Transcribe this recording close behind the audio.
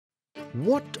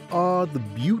What are the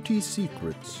beauty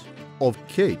secrets of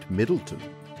Kate Middleton?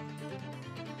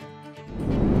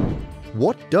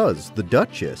 What does the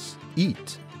Duchess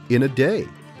eat in a day?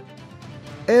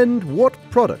 And what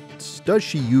products does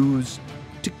she use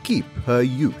to keep her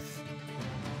youth?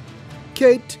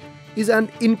 Kate is an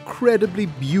incredibly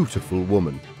beautiful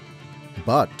woman,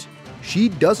 but she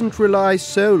doesn't rely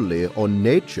solely on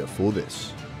nature for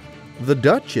this. The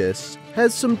Duchess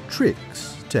has some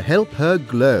tricks to help her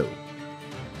glow.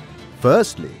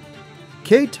 Firstly,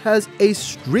 Kate has a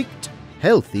strict,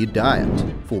 healthy diet.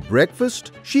 For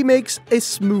breakfast, she makes a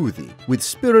smoothie with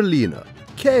spirulina,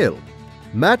 kale,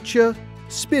 matcha,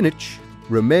 spinach,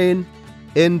 romaine,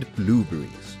 and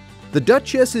blueberries. The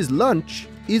Duchess's lunch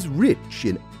is rich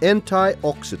in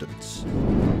antioxidants,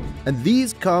 and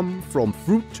these come from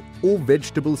fruit or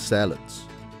vegetable salads.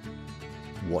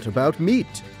 What about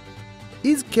meat?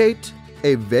 Is Kate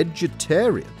a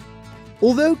vegetarian?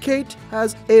 Although Kate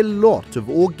has a lot of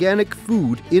organic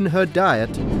food in her diet,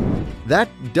 that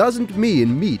doesn't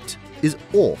mean meat is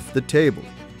off the table.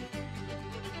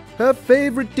 Her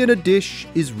favorite dinner dish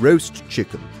is roast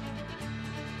chicken,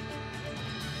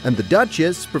 and the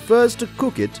Duchess prefers to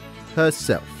cook it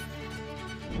herself.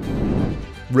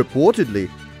 Reportedly,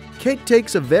 Kate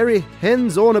takes a very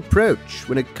hands-on approach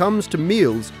when it comes to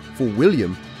meals for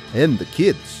William and the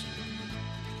kids.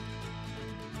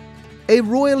 A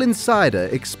royal insider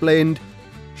explained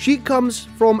she comes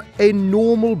from a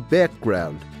normal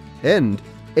background and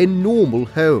a normal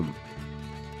home,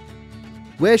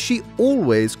 where she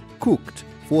always cooked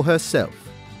for herself.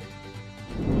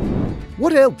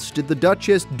 What else did the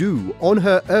Duchess do on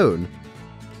her own,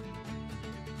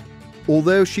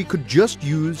 although she could just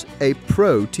use a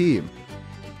pro team?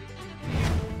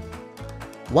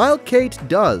 While Kate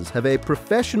does have a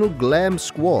professional glam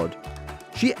squad,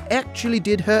 she actually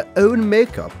did her own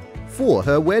makeup for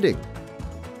her wedding.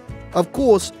 Of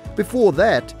course, before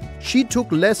that, she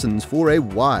took lessons for a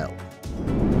while.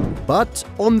 But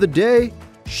on the day,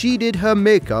 she did her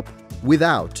makeup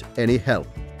without any help.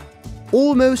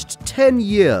 Almost 10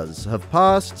 years have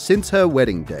passed since her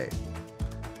wedding day,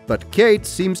 but Kate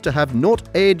seems to have not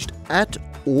aged at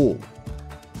all.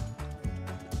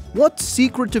 What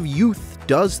secret of youth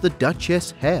does the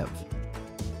Duchess have?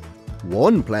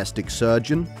 One plastic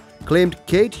surgeon claimed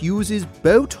Kate uses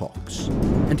Botox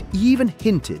and even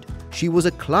hinted she was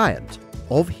a client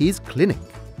of his clinic.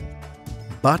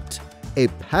 But a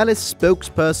palace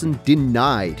spokesperson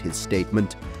denied his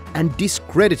statement and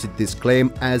discredited this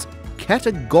claim as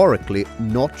categorically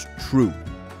not true.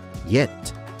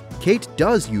 Yet, Kate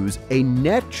does use a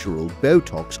natural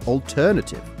Botox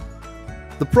alternative.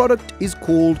 The product is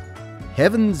called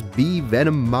Heaven's Bee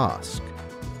Venom Mask.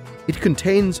 It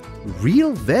contains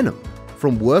real venom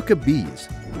from worker bees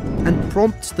and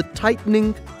prompts the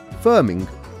tightening, firming,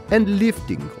 and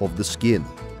lifting of the skin.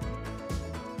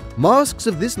 Masks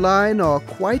of this line are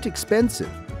quite expensive.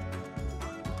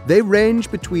 They range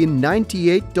between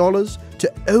 $98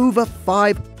 to over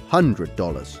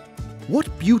 $500.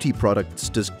 What beauty products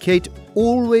does Kate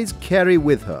always carry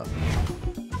with her?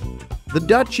 The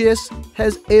Duchess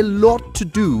has a lot to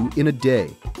do in a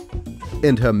day,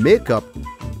 and her makeup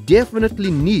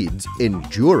definitely needs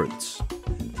endurance.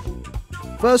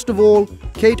 First of all,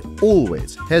 Kate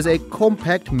always has a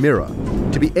compact mirror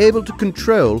to be able to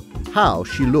control how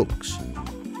she looks.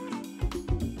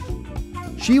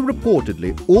 She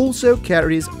reportedly also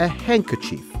carries a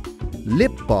handkerchief,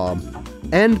 lip balm,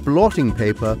 and blotting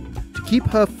paper to keep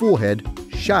her forehead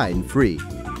shine-free.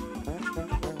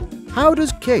 How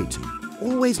does Kate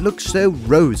always look so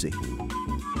rosy?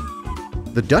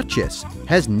 The Duchess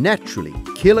has naturally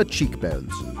killer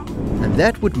cheekbones, and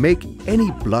that would make any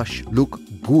blush look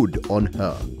good on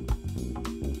her.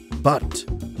 But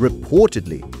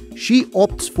reportedly, she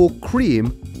opts for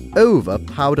cream over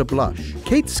powder blush.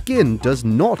 Kate's skin does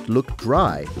not look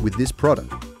dry with this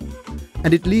product,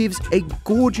 and it leaves a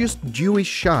gorgeous dewy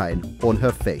shine on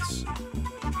her face.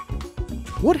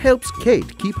 What helps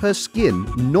Kate keep her skin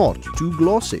not too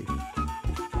glossy?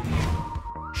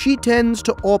 She tends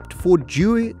to opt for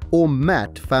dewy or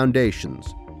matte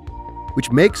foundations,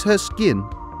 which makes her skin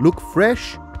look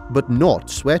fresh but not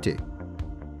sweaty.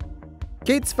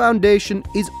 Kate's foundation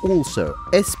is also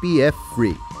SPF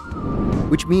free,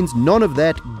 which means none of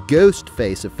that ghost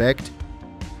face effect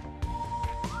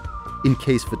in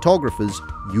case photographers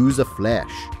use a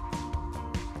flash.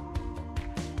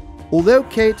 Although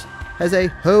Kate has a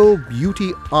whole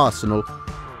beauty arsenal,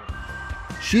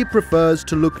 she prefers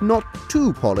to look not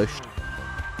too polished.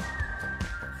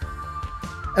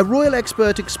 A royal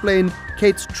expert explained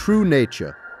Kate's true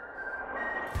nature.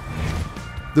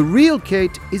 The real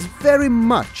Kate is very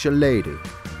much a lady.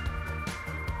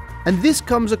 And this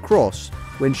comes across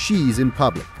when she's in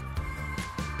public.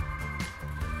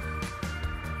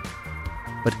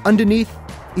 But underneath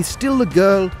is still the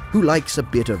girl who likes a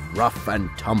bit of rough and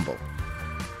tumble.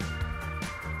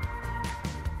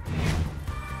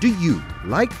 Do you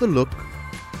like the look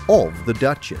of the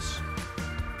Duchess?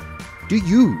 Do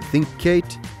you think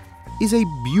Kate is a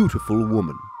beautiful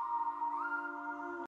woman?